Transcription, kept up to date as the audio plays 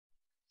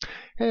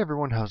Hey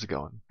everyone, how's it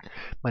going?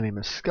 My name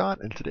is Scott,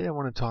 and today I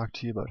want to talk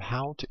to you about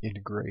how to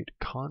integrate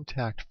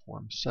Contact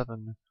Form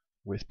 7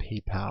 with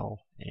PayPal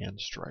and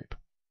Stripe.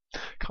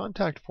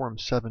 Contact Form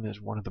 7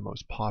 is one of the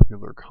most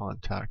popular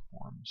contact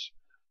forms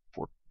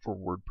for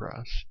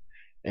WordPress,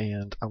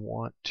 and I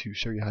want to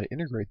show you how to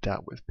integrate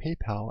that with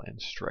PayPal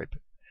and Stripe.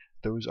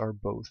 Those are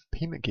both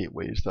payment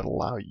gateways that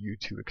allow you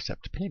to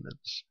accept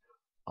payments.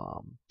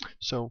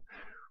 So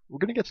we're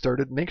going to get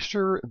started. Make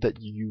sure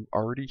that you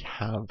already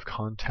have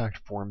Contact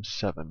Form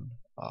 7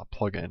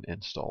 plugin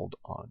installed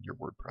on your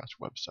WordPress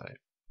website.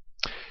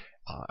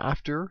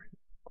 After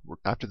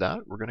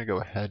that, we're going to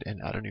go ahead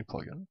and add a new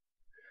plugin.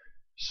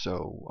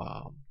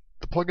 So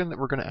the plugin that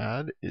we're going to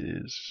add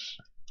is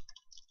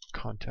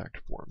Contact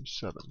Form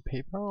 7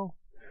 PayPal.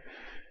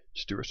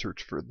 Just do a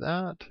search for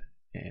that,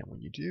 and when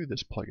you do,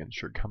 this plugin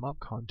should come up,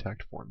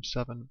 Contact Form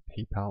 7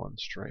 PayPal and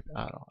Stripe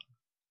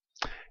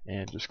add-on.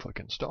 And just click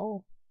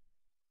Install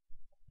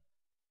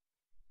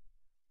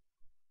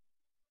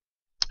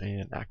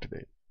and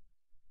activate.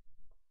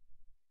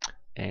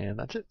 And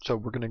that's it. So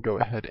we're going to go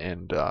ahead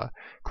and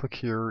click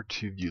here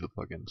to view the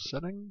plugin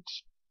settings.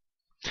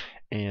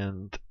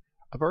 And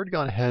I've already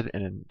gone ahead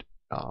and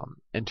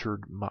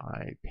entered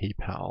my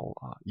PayPal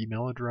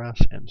email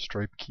address and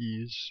Stripe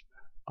keys.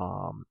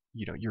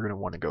 You're going to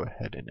want to go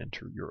ahead and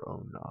enter your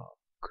own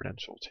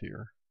credentials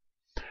here.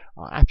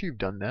 After you've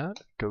done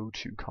that, go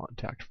to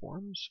Contact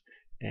Forms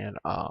and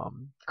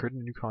create a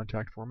new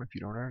contact form if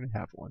you don't already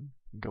have one.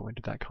 Go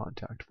into that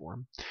contact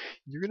form.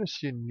 You're going to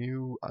see a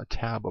new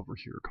tab over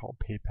here called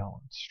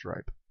PayPal and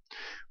Stripe.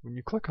 When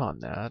you click on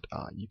that,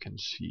 you can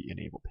see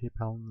Enable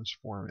PayPal in this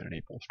form and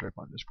Enable Stripe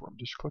on this form.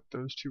 Just click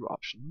those two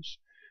options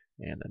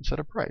and then set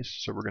a price.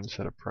 So we're going to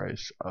set a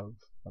price of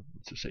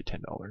let's just say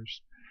 $10.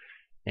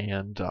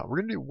 And we're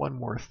going to do one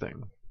more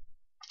thing.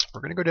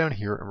 We're going to go down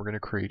here and we're going to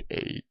create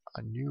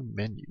a new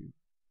menu.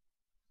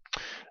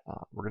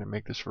 We're going to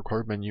make this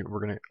required menu.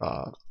 We're going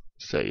to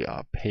say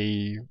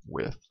Pay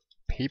with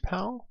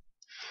PayPal.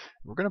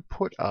 We're going to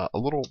put a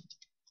little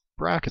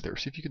bracket there.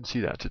 See if you can see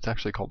that. It's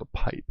actually called a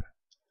pipe.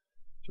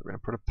 So we're going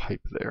to put a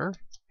pipe there,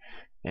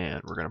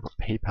 and we're going to put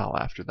PayPal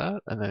after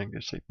that, and then I'm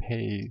going to say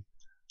Pay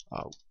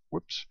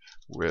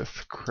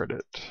with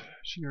credit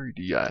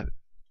CRED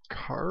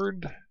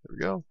card. There we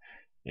go.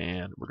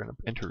 And we're going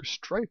to enter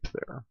Stripe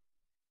there,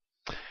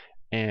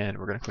 and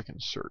we're going to click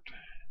Insert.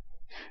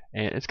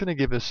 And it's going to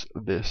give us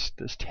this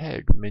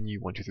tag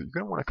menu123. You're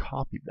going to want to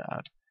copy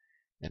that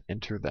and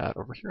enter that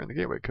over here in the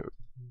gateway code.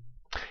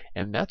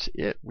 And that's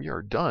it. We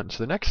are done.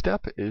 So the next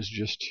step is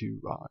just to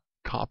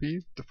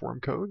copy the form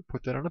code,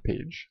 put that on a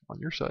page on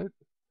your site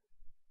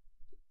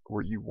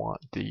where you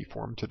want the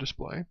form to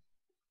display.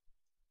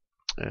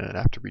 And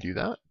after we do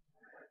that,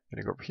 I'm going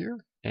to go over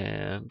here,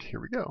 and here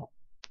we go.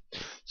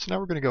 So now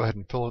we're going to go ahead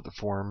and fill out the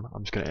form.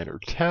 I'm just going to enter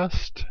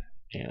test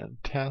and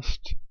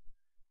test,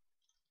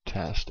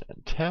 test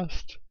and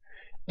test.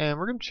 And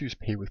we're going to choose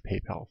Pay with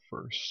PayPal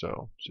first.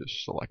 So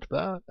just select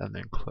that and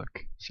then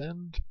click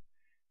Send.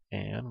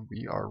 And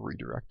we are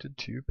redirected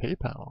to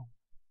PayPal.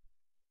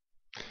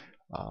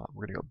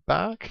 We're going to go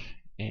back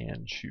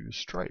and choose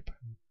Stripe.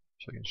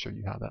 So I can show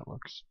you how that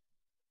looks.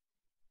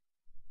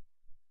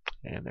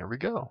 And there we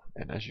go.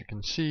 And as you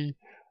can see,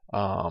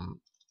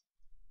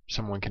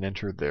 someone can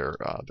enter their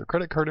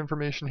credit card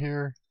information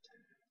here.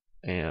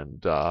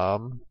 And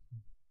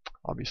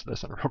obviously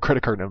that's not a real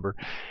credit card number.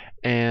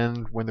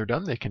 And when they're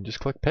done, they can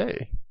just click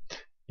Pay.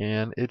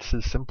 And it's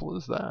as simple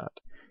as that.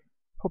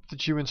 Hope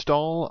that you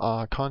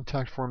install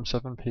Contact Form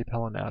 7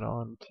 PayPal and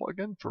add-on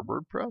plugin for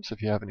WordPress.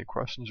 If you have any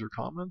questions or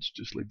comments,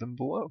 just leave them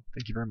below.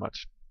 Thank you very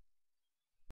much.